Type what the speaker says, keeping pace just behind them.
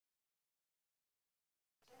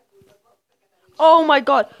Oh my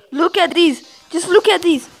god, look at these. Just look at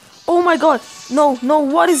these. Oh my god. No, no,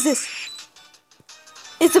 what is this?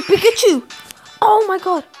 It's a Pikachu. Oh my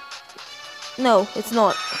god. No, it's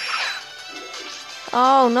not.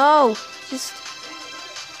 Oh no. Just...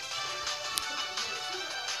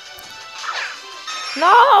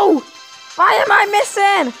 No! Why am I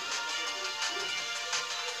missing?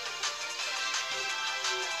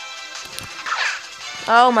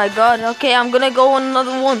 Oh my god. Okay, I'm gonna go on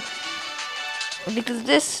another one. Because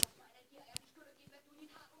this...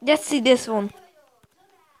 Let's see this one.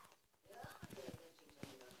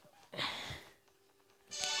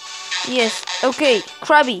 Yes, okay.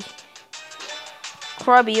 Krabby.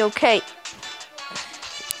 Krabby, okay.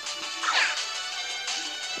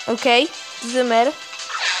 Okay, doesn't matter.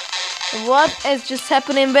 What is just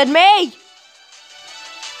happening with me?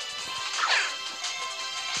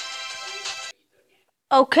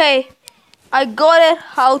 Okay, I got it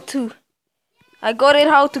how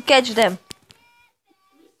to catch them.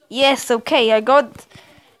 Yes, okay, I got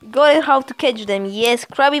it how to catch them. Yes,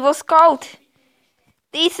 Krabby was caught.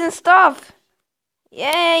 Decent stuff.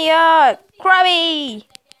 Yeah, Krabby.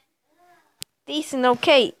 Decent,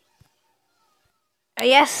 okay.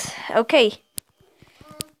 Yes, okay.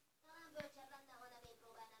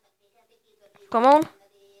 Come on.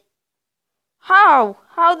 How?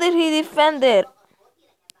 How did he defend it?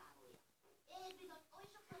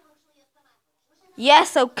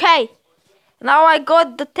 Yes, okay. Now I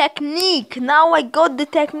got the technique.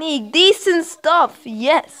 Decent stuff.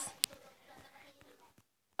 Yes.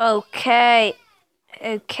 Okay.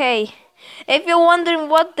 Okay. If you're wondering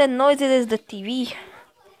what the noise is the TV.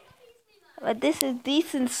 But this is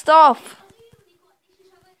decent stuff.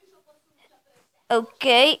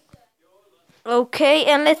 Okay. Okay,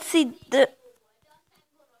 and let's see the...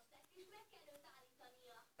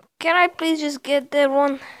 Can I please just get that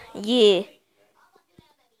one? Yeah.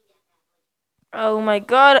 Oh my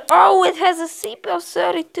god. Oh, it has a CP of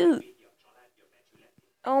 32.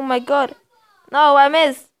 Oh my god. No, I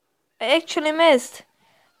missed. I actually missed.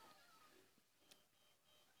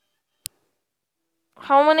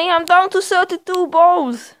 How many? I'm down to 32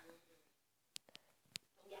 balls.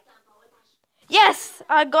 Yes,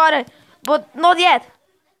 I got it. But not yet.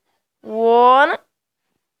 1,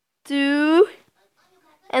 2,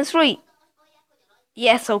 and 3.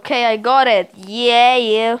 Yes, okay, I got it.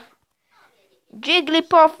 Yeah.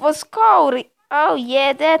 Jigglypuff was caught. Oh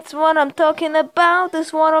yeah, that's what I'm talking about.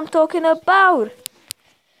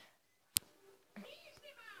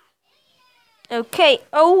 Okay,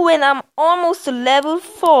 oh, and I'm almost to level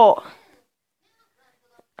 4.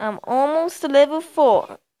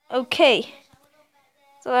 Okay.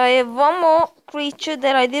 So I have one more creature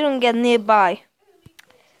that I didn't get nearby.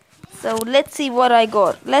 So let's see what I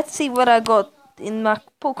got. In my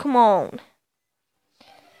Pokemon.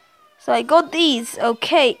 So I got these.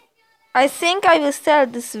 Okay. I think I will sell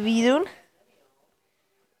this Vidun.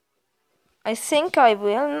 I think I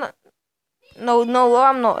will. No,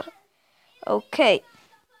 I'm not. Okay.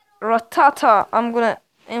 Rattata, I'm gonna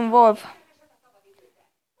evolve.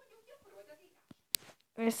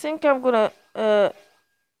 I think I'm gonna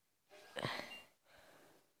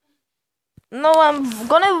no, I'm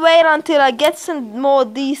gonna wait until I get some more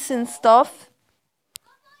decent stuff.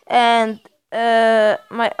 And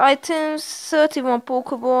my items, 31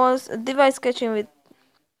 Pokeballs, a device catching with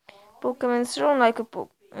Pokemon thrown like a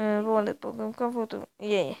wallet Pokemon comfortable.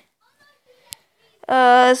 Yeah.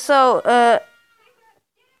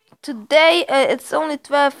 Today it's only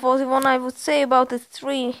 12:41. I would say about the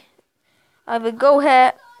 3. I will go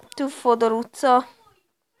here to Fodorutsa.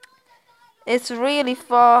 It's really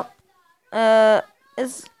far. I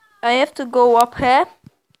have to go up here.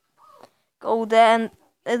 Go there, and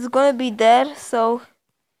it's gonna be there. So,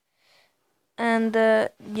 and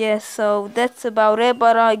yeah, so that's about it.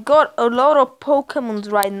 But I got a lot of Pokemons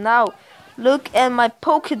right now. Look at my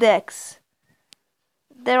Pokedex.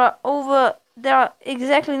 There are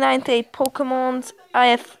exactly 98 Pokemons. I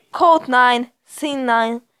have caught 9, seen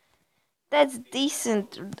 9. That's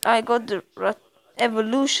decent. I got the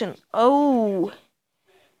evolution. Oh,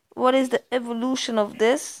 what is the evolution of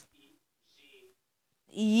this?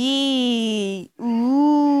 Yee.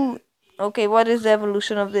 Ooh. Okay, what is the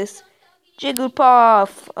evolution of this?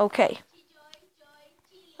 Jigglypuff. Okay.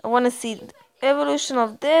 I want to see the evolution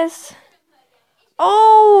of this.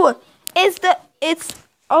 Oh,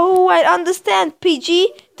 oh, I understand.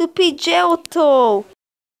 PG to Pidgeotto.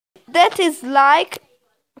 That is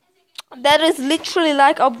literally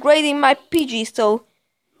like upgrading my Pidgey. So,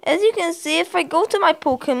 as you can see, if I go to my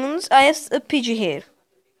Pokemons, I have a Pidgey here.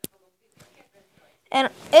 And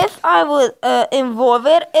if I would evolve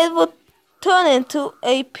it, it would turn into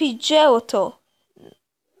a Pidgeotto.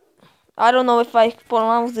 I don't know if I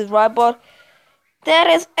pronounced it right, but there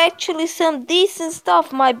is actually some decent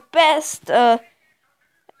stuff. My best, I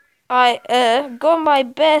got my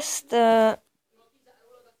best, so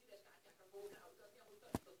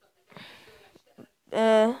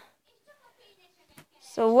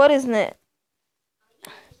what is it?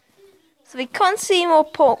 So we can't see more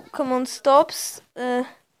Pokemon stops. I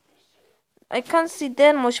can't see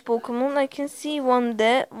that much Pokemon. I can see one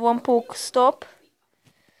there, one Pokestop,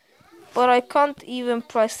 but I can't even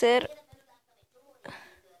press it.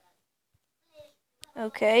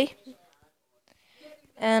 Okay.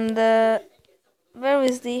 And where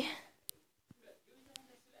is the?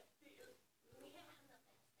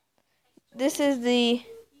 This is the.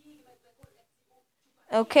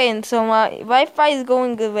 Okay, and so my Wi-Fi is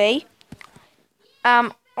going away.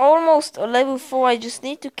 I'm almost level 4. I just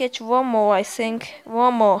need to catch one more. I think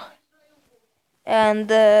one more. And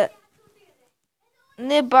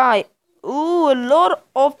nearby, ooh, a lot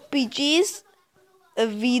of PGs, a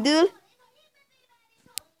Weedle,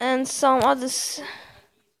 and some other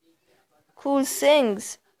cool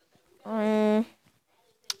things.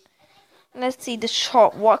 Let's see the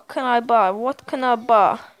shop. What can I buy? What can I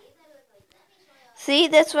buy? See,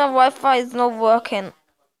 that's when Wi-Fi is not working.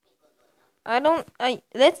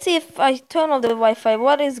 Let's see if I turn off the Wi-Fi,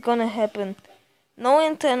 what is gonna happen? No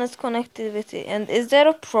internet connectivity. And is there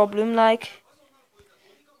a problem?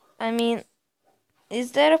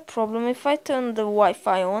 Is there a problem if I turn the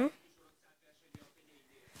Wi-Fi on?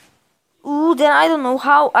 Ooh, then I don't know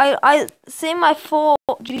how. I say my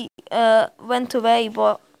 4G went away,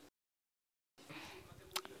 but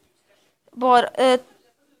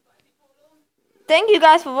thank you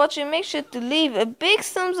guys for watching. Make sure to leave a big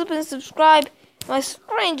thumbs up and subscribe. My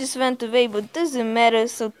screen just went away, but doesn't matter.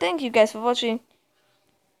 So thank you guys for watching.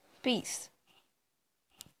 Peace.